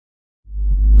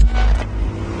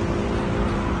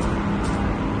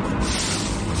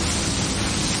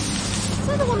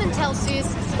Celsius.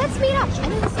 Let's meet up. I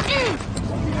need some...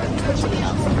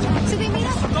 So they meet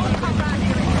up.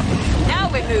 Now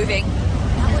we're moving.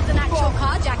 That was an actual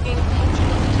carjacking.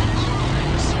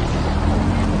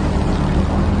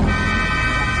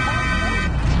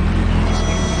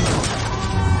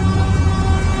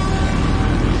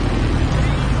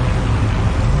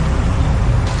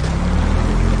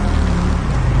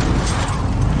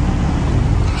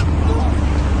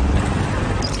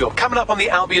 You're coming up on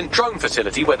the Albion drone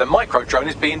facility where the micro-drone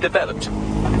is being developed.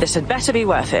 This had better be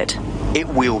worth it. It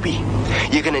will be.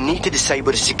 You're gonna need to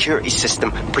disable the security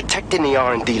system protecting the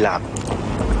R&D lab.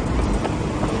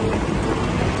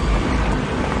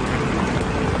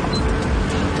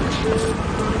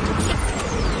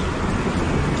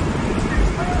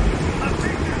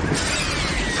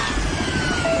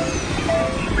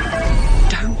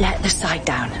 Don't let the side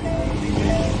down.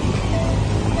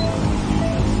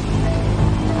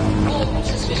 All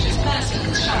suspicious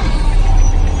persons shot.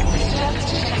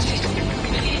 Disturbance detected.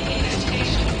 Immediate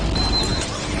investigation.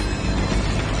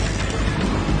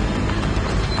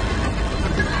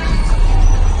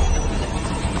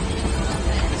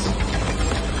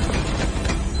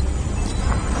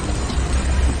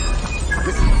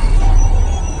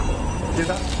 Do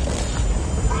that.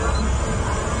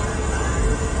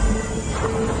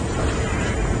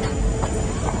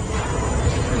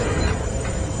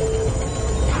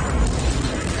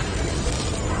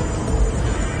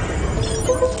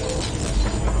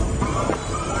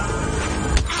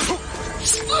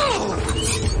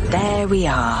 There we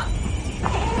are.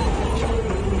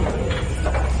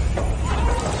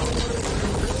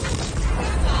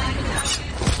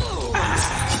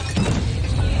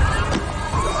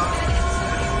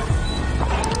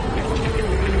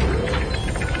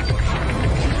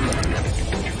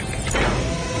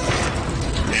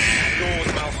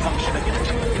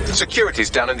 Security's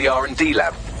down in the R&D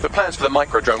lab. The plans for the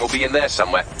micro-drone will be in there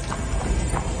somewhere.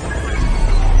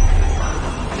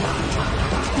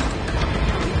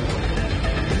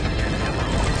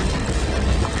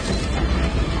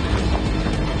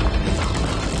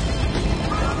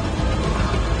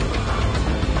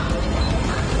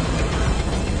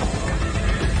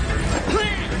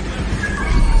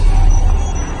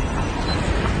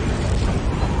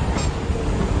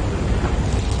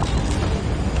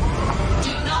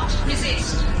 Do not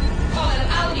resist. Follow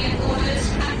Albion orders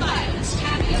and violence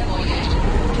can be avoided.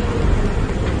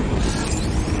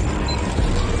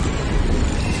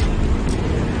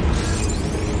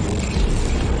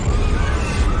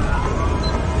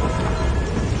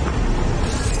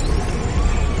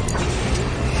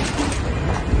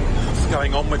 What's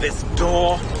going on with this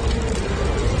door?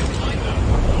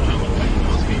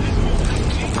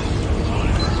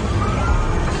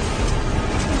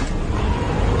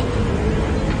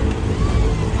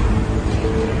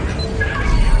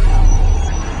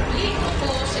 Lethal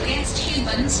force against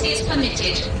humans is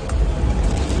permitted.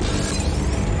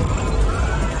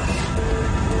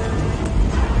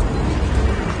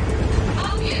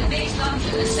 Albion makes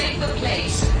London a safer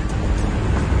place.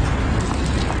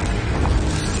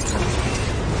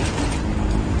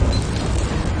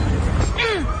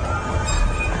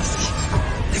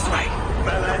 This way.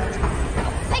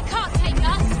 They can't take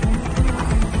us.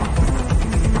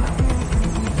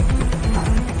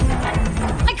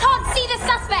 I can't see the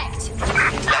suspect.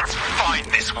 Let's find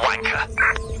this wanker.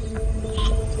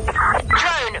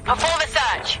 Drone, perform a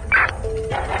search.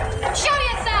 Show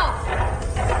yourself.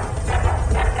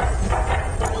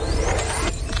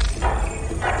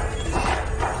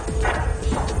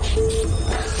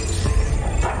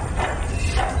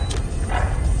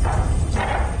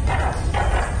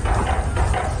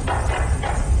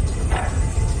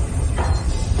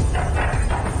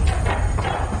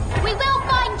 We will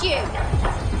find you.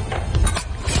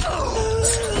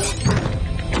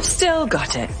 Still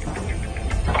got it.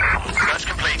 Search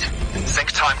complete.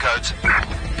 Sync time codes.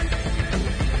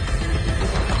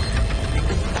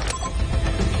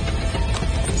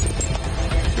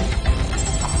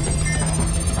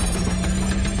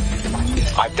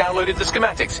 I've downloaded the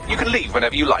schematics. You can leave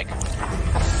whenever you like.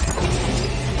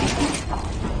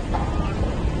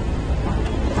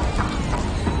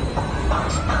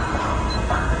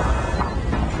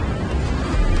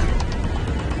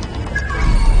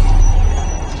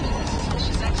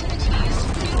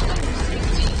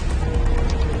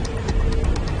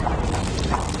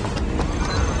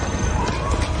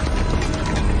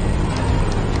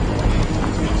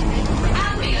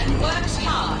 Albion works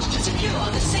hard to secure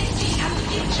the safety and the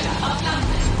future of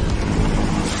London.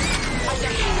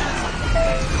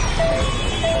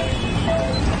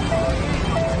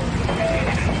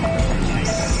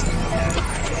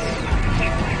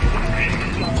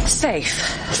 safe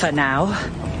for now.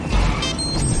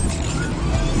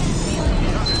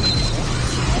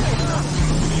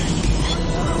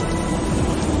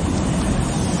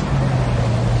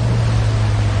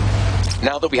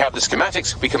 Now that we have the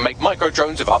schematics, we can make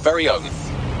micro-drones of our very own.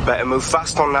 Better move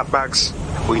fast on that, Bags.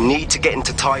 We need to get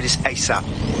into THEMIS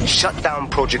ASAP. Shut down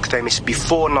Project THEMIS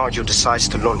before Nigel decides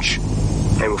to launch.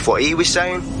 And with what he was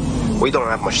saying, we don't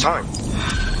have much time.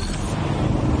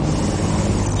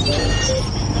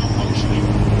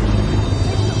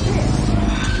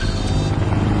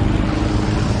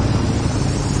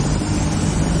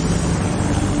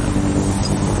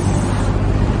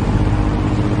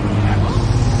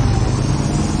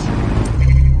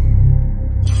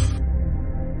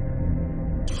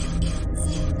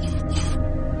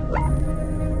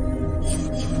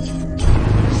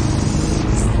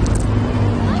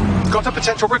 Got a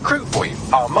potential recruit for you.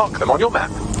 I'll mark them on your map.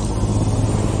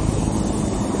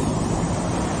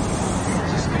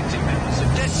 Suspecting members of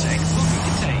DedSec will be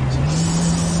detained.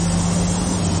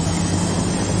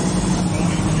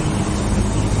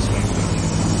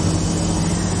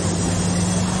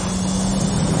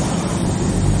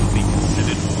 Be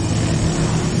considered.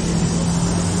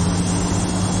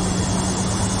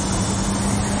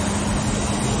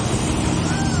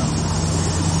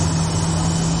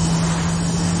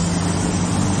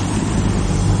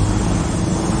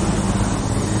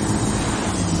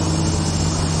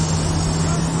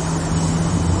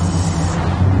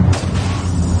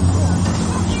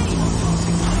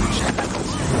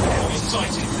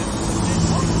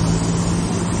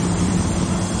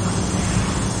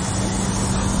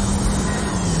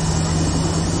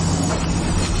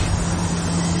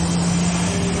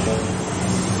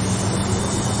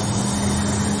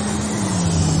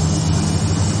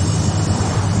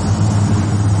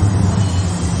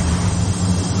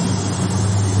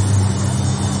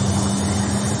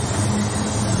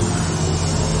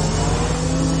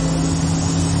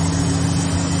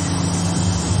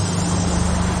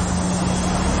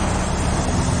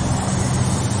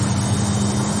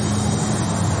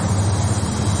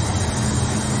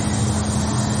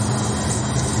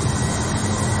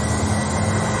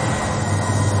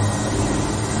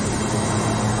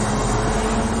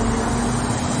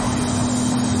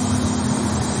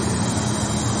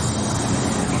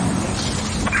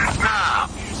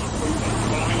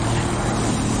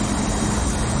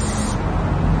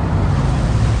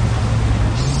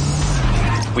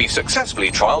 We've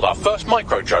successfully trialled our first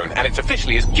micro-drone, and it's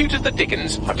officially as cute as the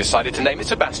dickens. I've decided to name it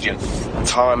Sebastian.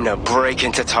 Time to break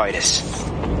into THEMIS.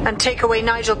 And take away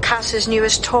Nigel Cass's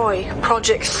newest toy,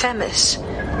 Project THEMIS.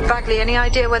 Bagley, any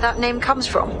idea where that name comes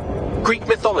from? Greek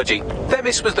mythology.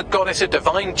 Themis was the goddess of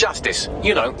divine justice.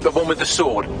 You know, the one with the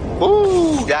sword.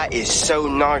 Ooh, that is so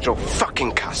Nigel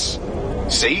fucking Cass.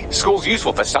 See? School's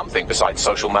useful for something besides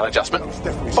social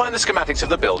maladjustment. Find the schematics of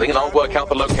the building and I'll work out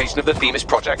the location of the THEMIS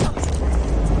project.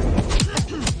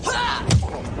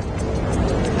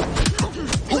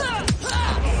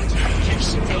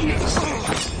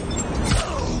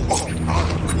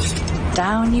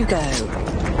 Down you go.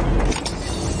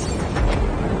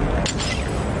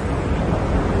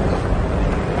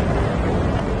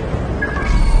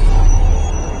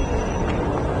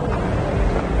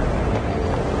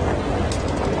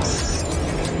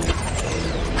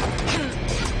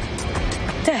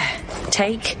 There,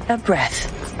 take a breath.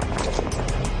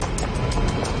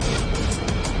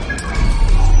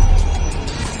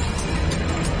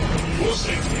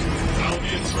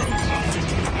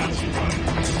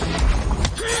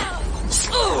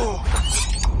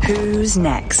 Who's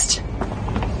next?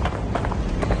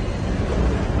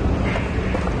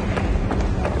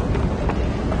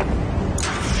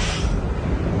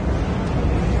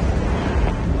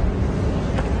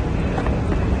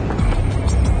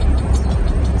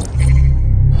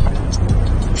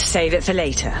 Save it for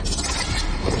later.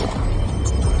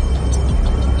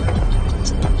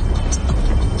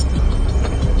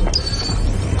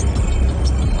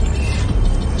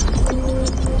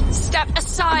 Step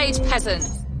aside,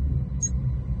 peasant.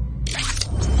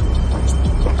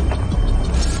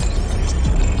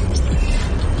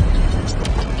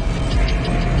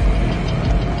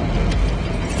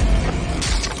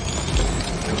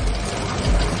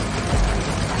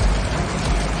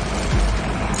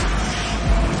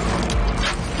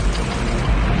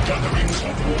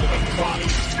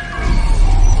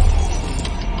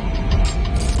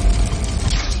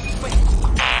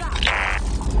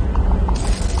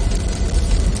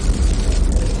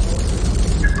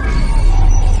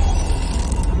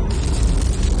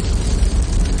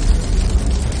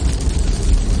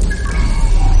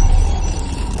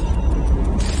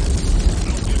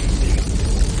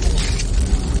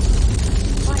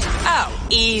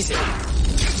 easy.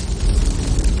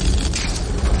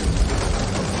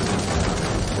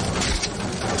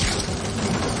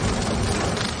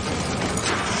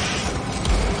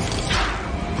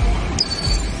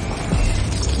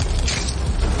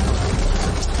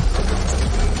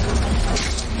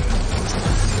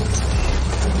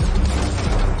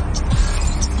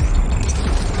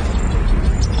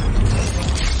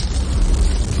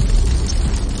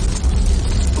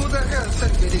 Who the hell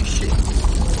sent me this shit?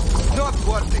 Not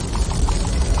worth it.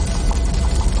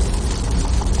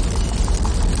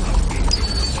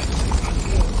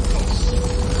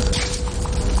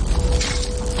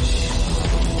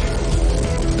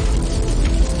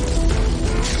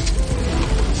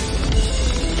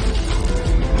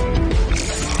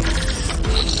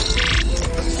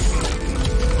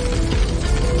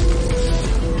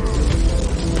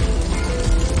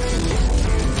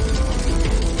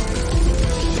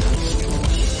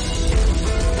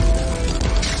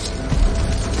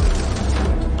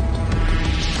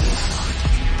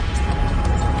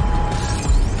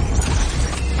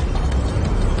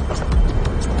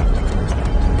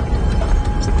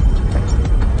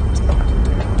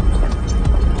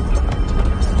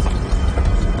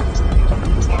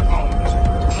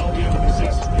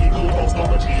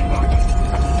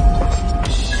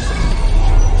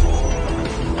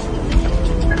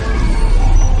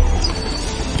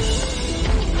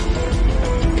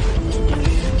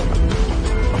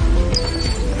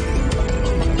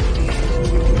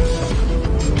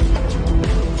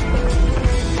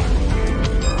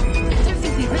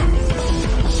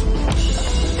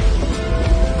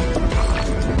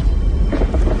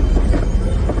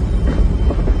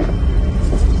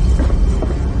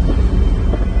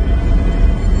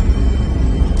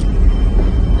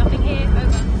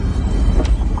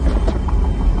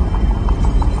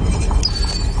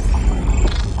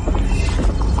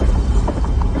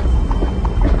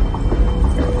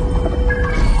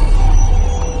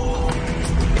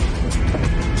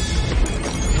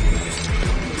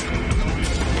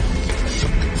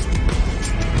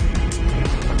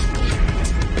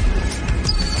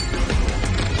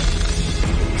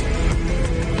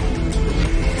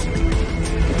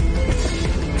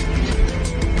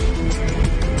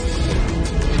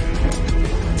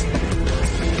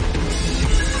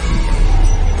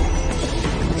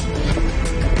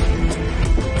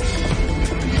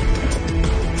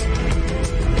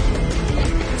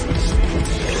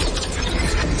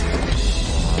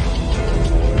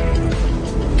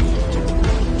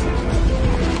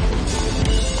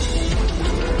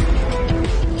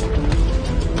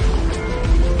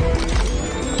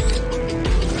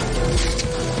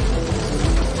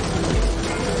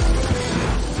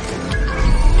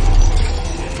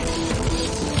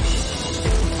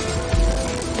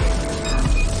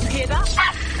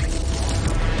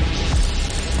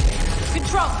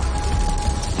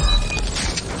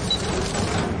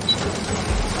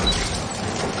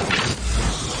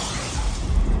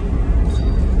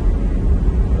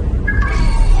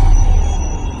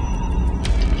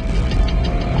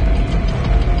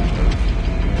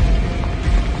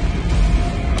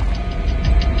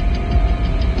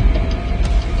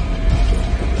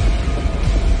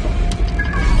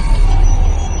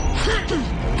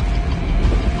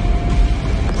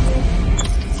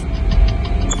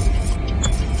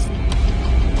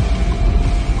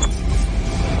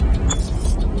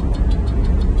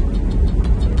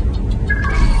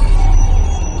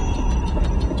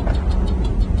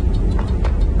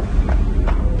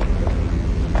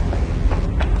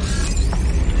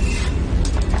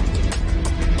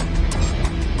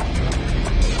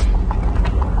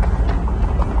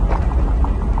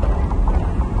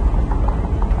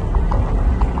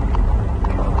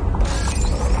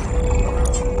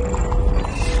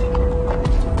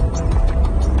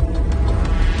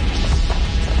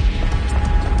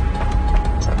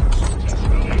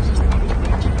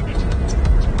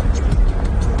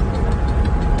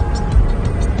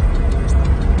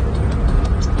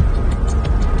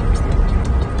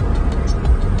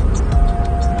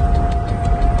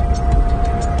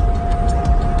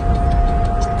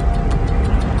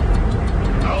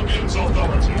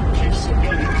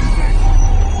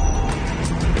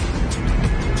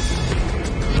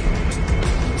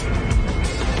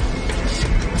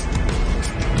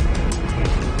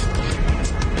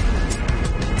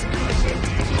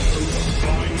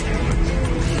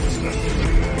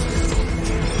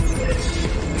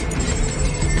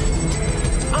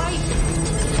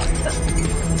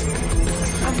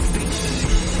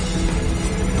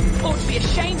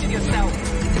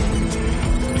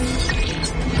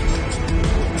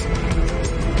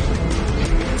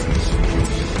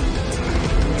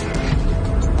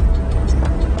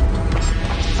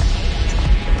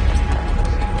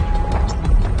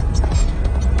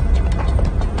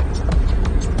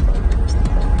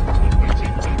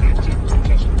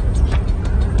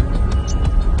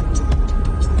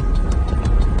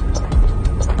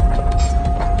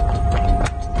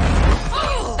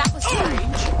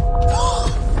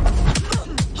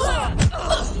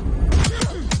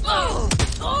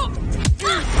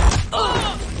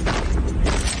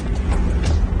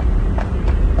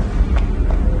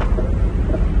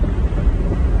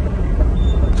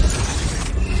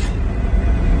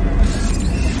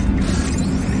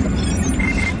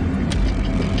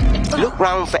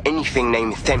 ground for anything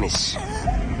named THEMIS.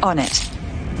 On it.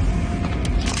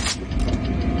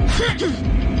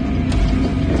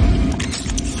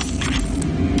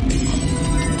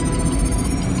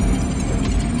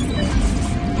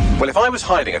 Well, if I was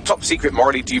hiding a top-secret,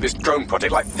 morally dubious drone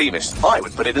project like THEMIS, I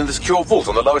would put it in the secure vault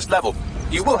on the lowest level.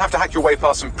 You will have to hack your way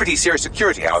past some pretty serious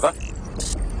security, however.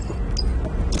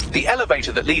 The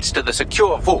elevator that leads to the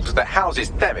secure vault that houses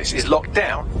THEMIS is locked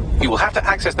down. You will have to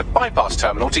access the bypass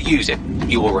terminal to use it.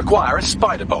 You will require a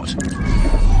spider bot.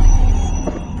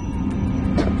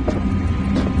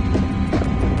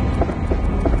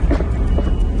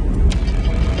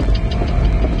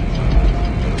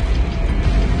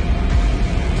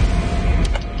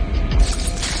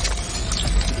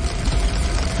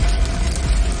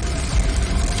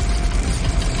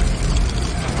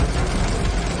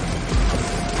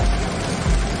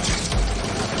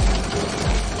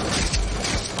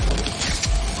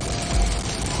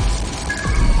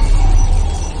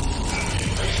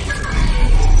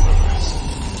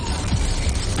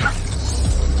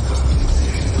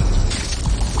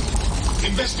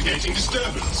 Investigating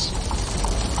disturbance.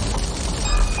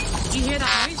 Did you hear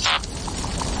that noise?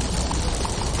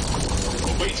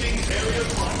 Awaiting area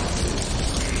fire.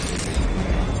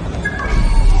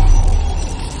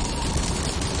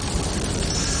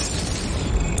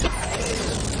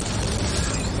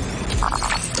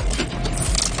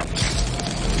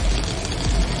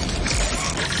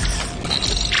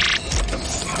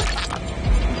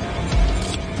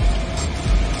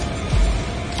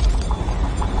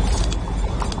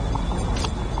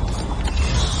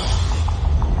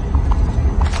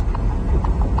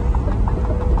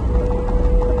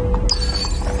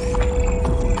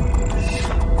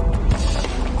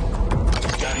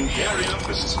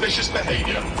 Suspicious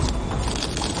behavior.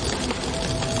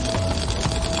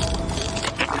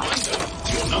 Reminder,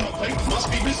 your number plate must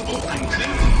be visible and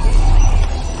clear.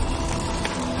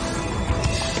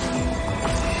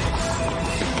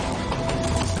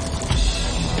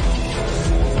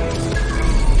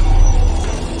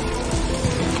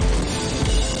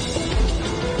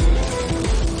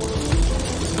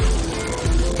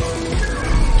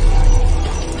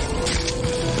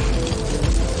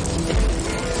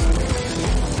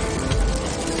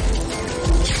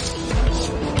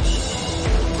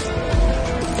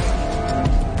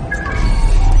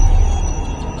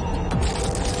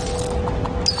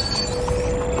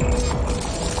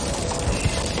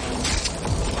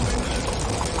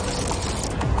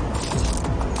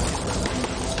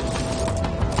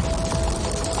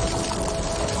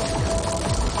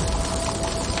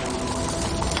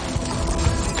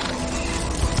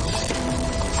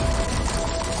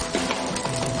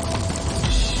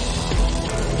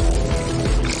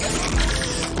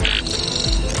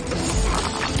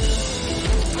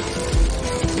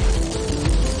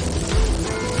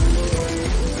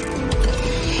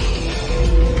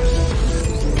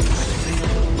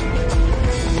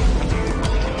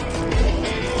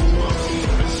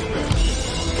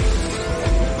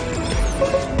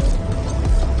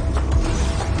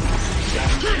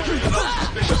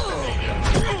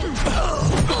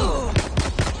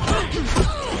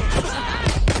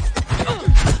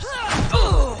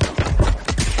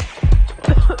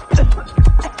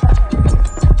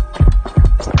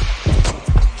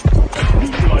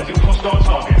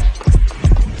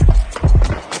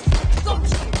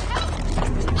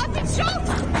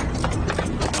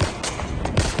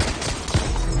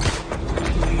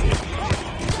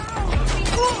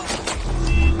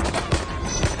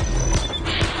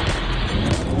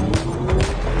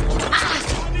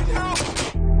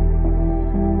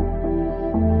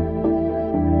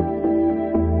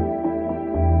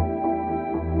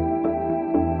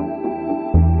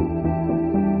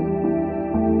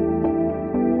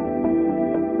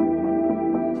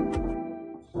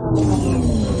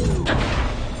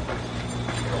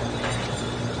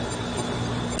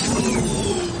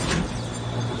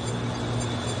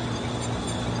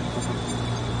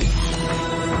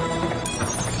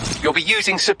 You'll be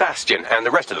using Sebastian and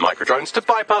the rest of the microdrones to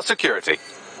bypass security.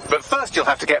 But first you'll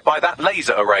have to get by that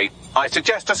laser array. I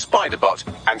suggest a spider bot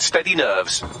and steady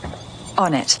nerves.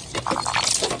 On it.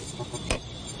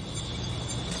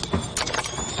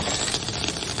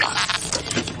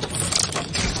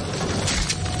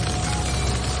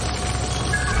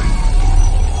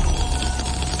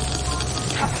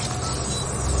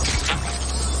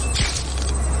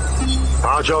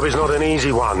 Our job is not an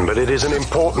easy one, but it is an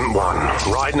important one.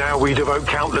 Right now we devote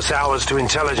countless hours to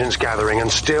intelligence gathering,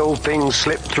 and still things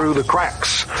slip through the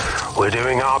cracks. We're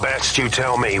doing our best, you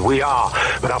tell me. We are,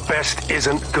 but our best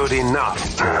isn't good enough.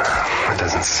 It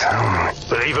doesn't sound...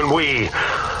 But even we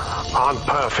aren't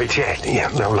perfect yet. Yeah,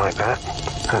 no, like that.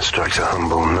 That strikes a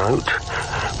humble note.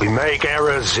 We make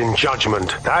errors in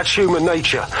judgment. That's human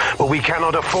nature, but we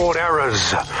cannot afford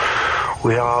errors.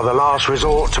 We are the last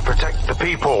resort to protect the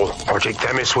people. Project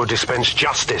THEMIS will dispense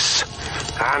justice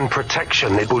and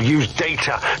protection. It will use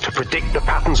data to predict the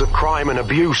patterns of crime and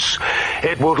abuse.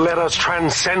 It will let us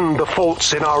transcend the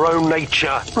faults in our own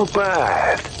nature. Not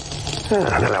bad.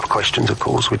 Yeah, they'll have questions, of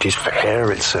course, which is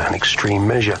fair. It's an extreme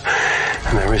measure,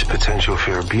 and there is potential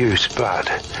for abuse, but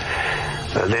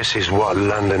this is what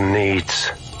London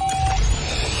needs.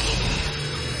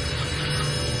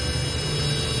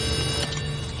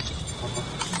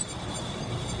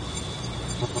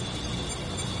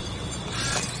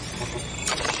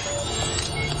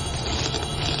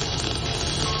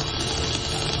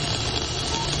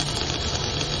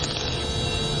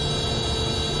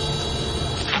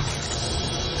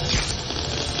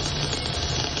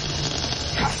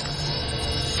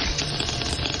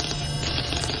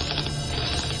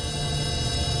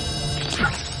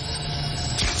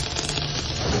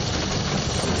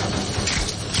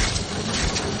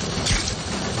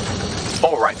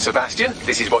 Sebastian,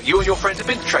 this is what you and your friends have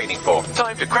been training for.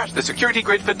 Time to crash the security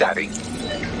grid for Daddy.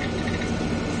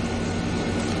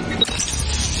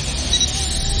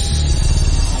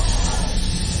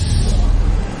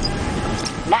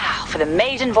 Now for the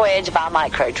maiden voyage of our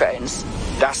micro-drones.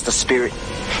 That's the spirit.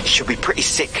 She'll be pretty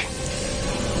sick.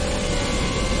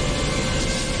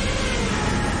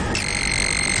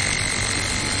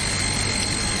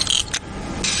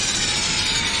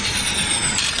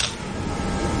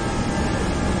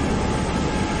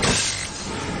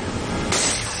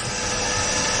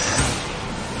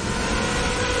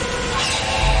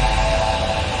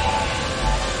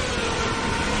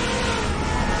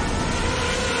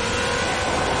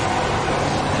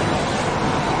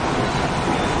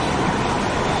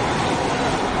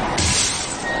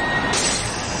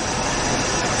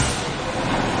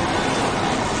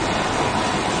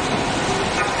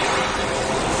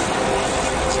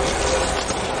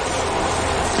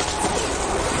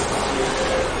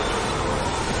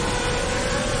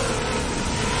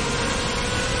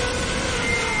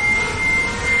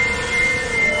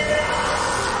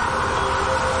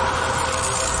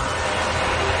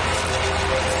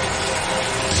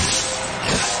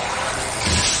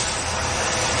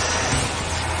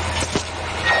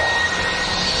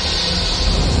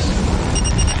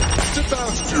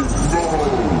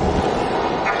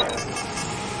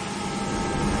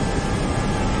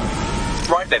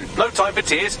 Right then, no time for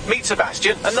tears. Meet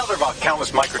Sebastian, another of our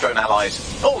countless microdrone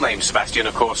allies. All named Sebastian,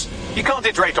 of course. You can't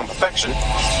iterate on perfection.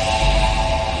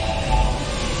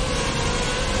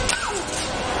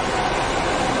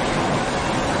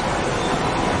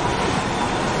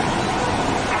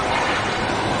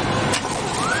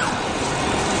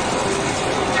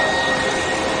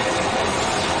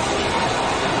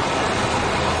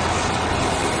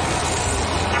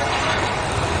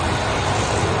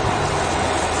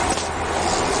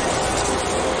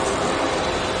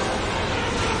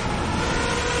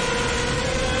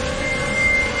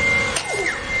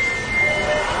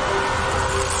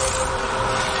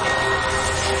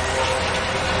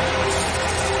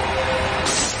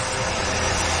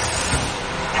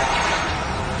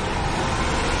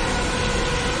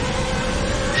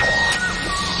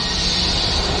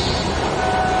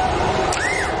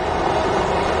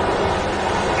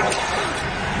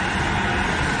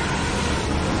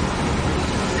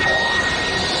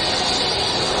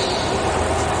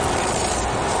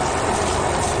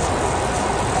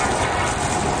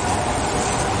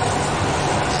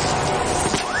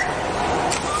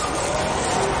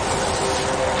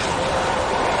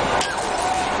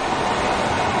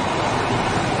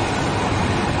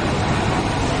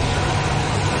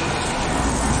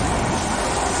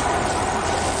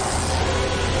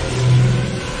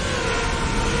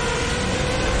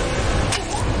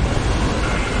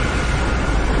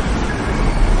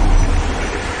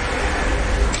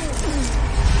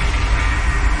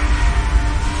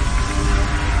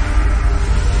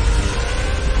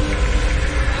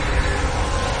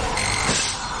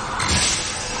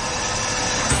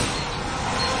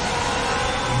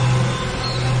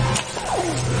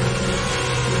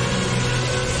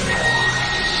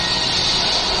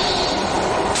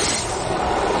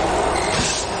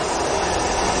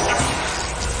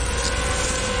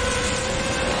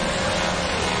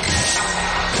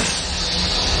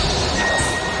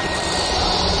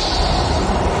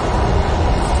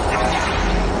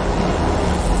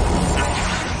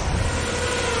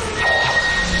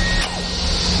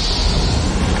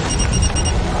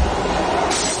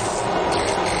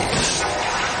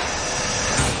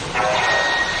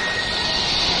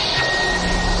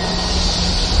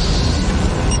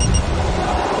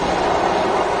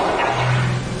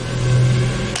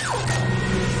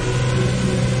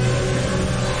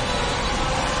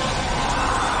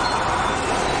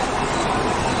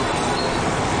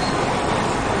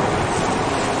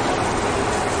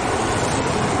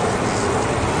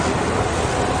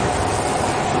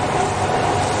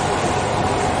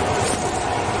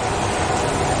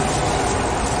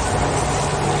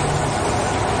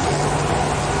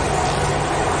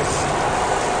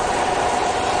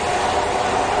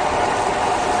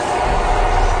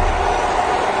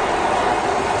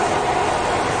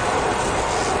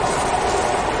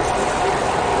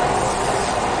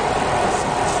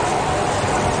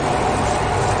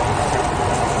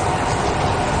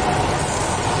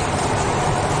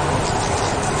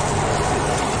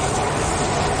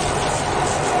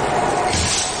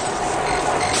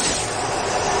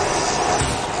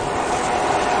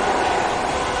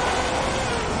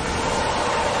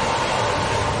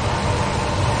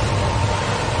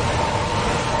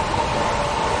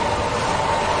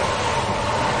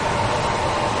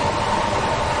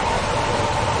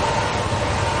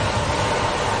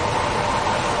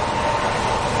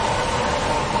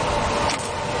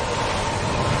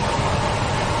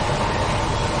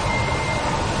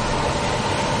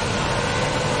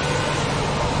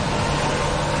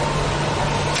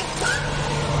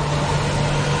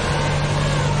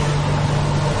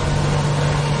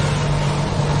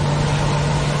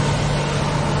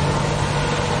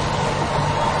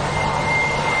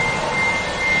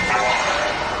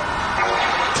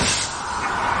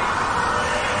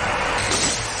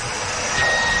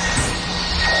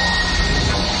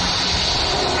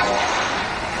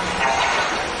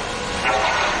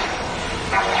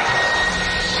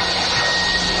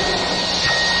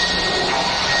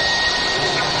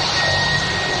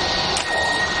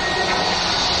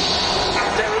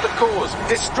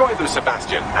 Destroy them,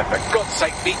 Sebastian, and for God's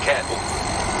sake, be careful.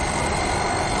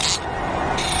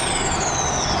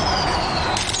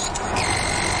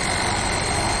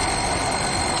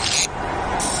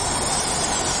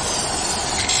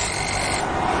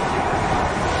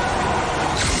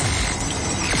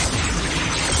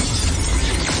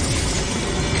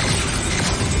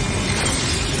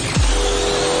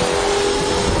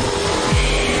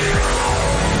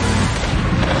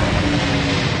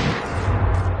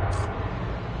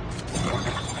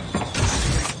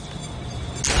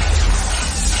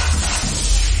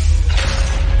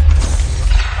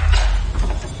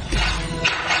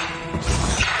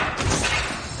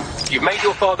 You've made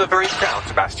your father very proud,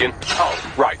 Sebastian.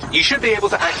 Oh, right. You should be able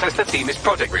to access the THEMIS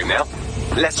project room now.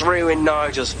 Let's ruin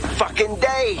Nigel's fucking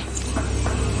day!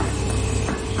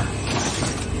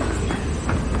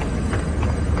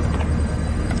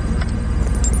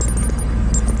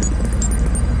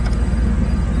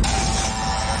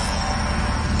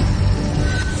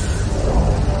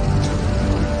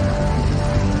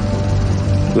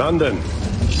 London,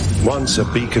 once a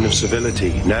beacon of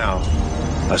civility, now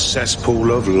a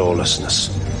cesspool of lawlessness.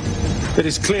 It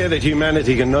is clear that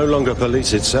humanity can no longer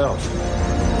police itself.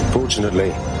 Fortunately,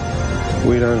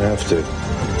 we don't have to.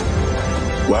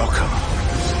 Welcome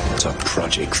to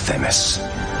Project THEMIS.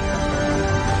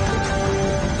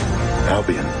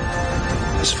 Albion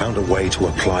has found a way to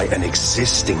apply an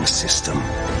existing system,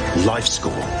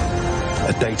 LifeScore,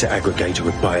 a data aggregator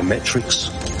of biometrics,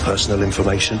 personal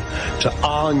information, to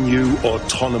our new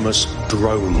autonomous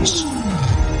drones.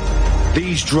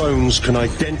 These drones can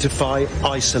identify,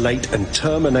 isolate, and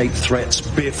terminate threats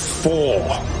before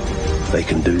they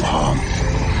can do harm.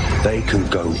 They can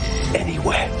go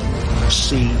anywhere,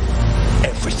 see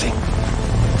everything.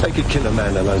 They could kill a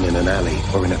man alone in an alley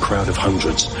or in a crowd of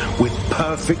hundreds with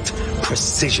perfect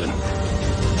precision.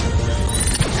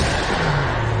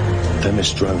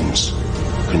 THEMIS drones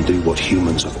can do what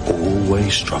humans have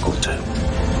always struggled to.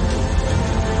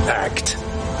 Act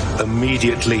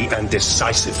immediately and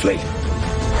decisively.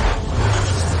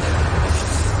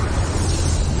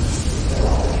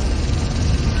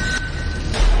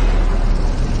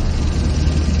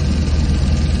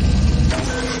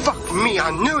 Fuck me,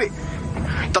 I knew it!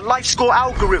 The LifeScore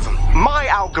algorithm. My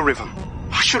algorithm.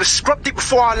 I should have scrubbed it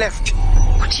before I left.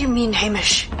 What do you mean,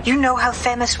 Hamish? You know how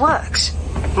THEMIS works?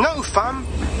 No, fam.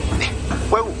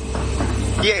 Well,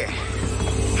 yeah.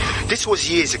 This was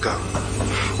years ago.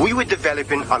 We were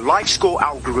developing a LifeScore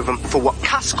algorithm for what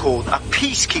Cass called a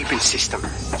peacekeeping system.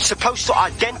 Supposed to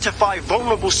identify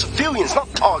vulnerable civilians, not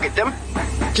target them.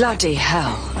 Bloody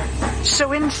hell.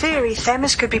 So in theory,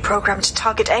 THEMIS could be programmed to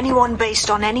target anyone based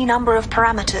on any number of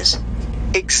parameters.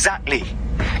 Exactly.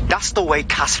 That's the way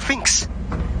Cass thinks.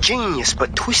 Genius,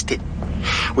 but twisted.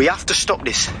 We have to stop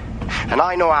this. And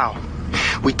I know how.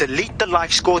 We delete the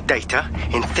LifeScore data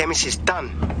and THEMIS is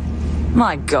done.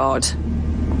 My God.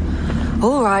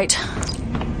 All right.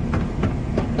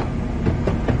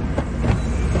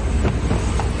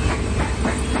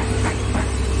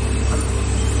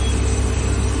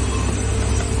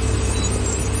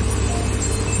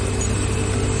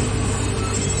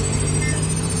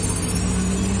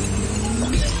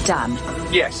 Damn.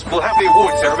 Yes, we'll have the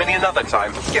award ceremony another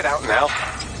time. Get out now.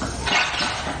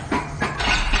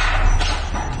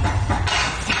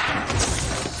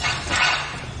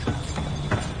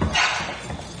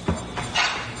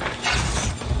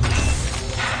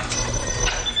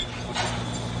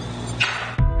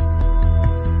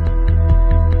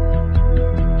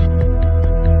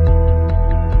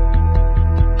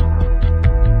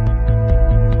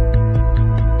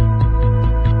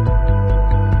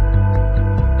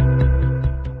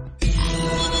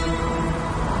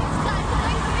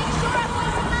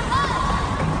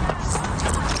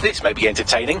 This may be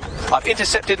entertaining. I've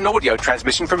intercepted an audio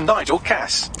transmission from Nigel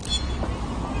Cass.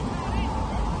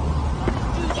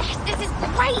 Yes, this is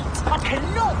great! I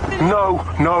cannot believe...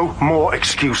 No more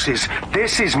excuses.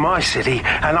 This is my city,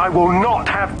 and I will not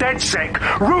have DedSec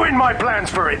ruin my plans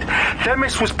for it.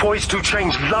 THEMIS was poised to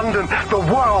change London, the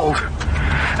world.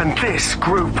 And this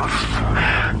group of...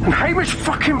 And Hamish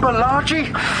fucking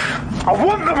Balaji? I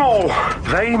want them all!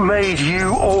 They made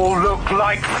you all look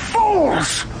like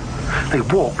fools! They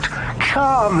walked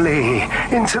calmly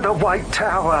into the White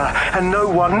Tower, and no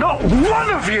one, not one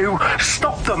of you,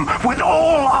 stopped them with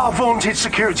all our vaunted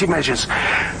security measures.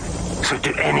 So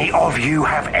do any of you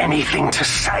have anything to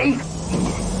say?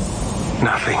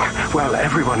 Nothing. Well,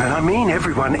 everyone, and I mean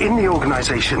everyone in the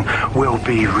organization, will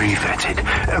be revetted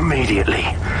immediately.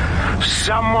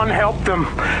 Someone help them,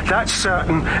 that's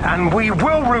certain, and we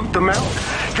will root them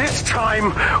out. This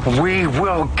time, we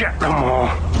will get them all.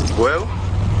 Well,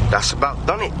 That's about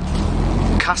done it.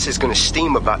 Cass is gonna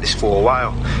steam about this for a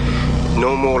while.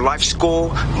 No more life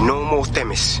score, no more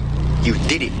THEMIS. You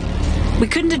did it. We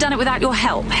couldn't have done it without your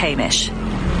help, Hamish.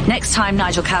 Next time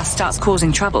Nigel Cass starts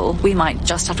causing trouble, we might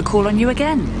just have to call on you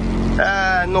again.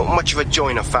 Not much of a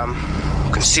joiner, fam.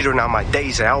 Considering how my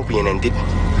days at Albion ended.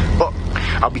 But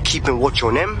I'll be keeping watch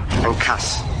on them and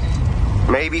Cass.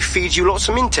 Maybe feed you lots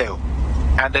of intel.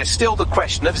 And there's still the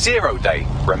question of Zero Day.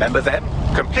 Remember them?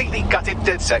 Completely gutted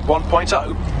DedSec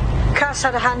 1.0. Cass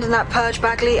had a hand in that purge,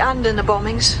 Bagley, and in the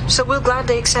bombings, so we'll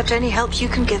gladly accept any help you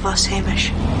can give us,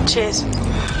 Hamish. Cheers.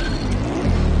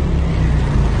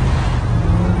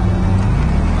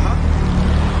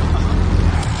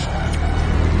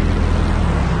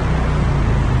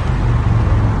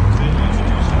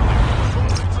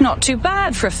 Not too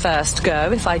bad for a first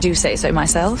go, if I do say so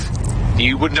myself.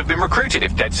 You wouldn't have been recruited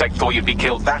if DedSec thought you'd be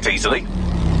killed that easily.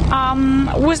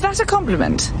 Was that a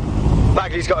compliment?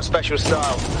 Bagley's got a special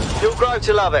style. You'll grow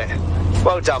to love it.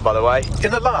 Well done, by the way.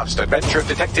 In the last adventure of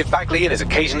Detective Bagley and his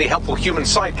occasionally helpful human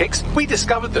sidekicks, we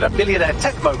discovered that a billionaire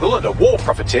tech mogul and a war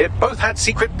profiteer both had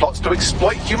secret plots to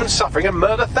exploit human suffering and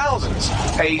murder thousands.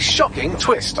 A shocking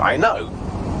twist, I know.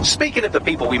 Speaking of the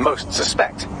people we most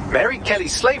suspect, Mary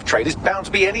Kelly's slave trade is bound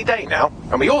to be any day now,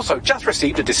 and we also just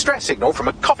received a distress signal from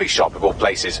a coffee shop of all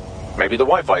places. Maybe the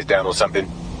Wi-Fi's down or something.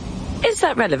 Is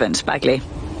that relevant, Bagley?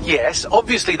 Yes,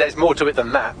 obviously there's more to it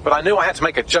than that, but I knew I had to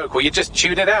make a joke or you'd just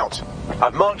tune it out.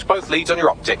 I've marked both leads on your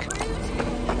optic.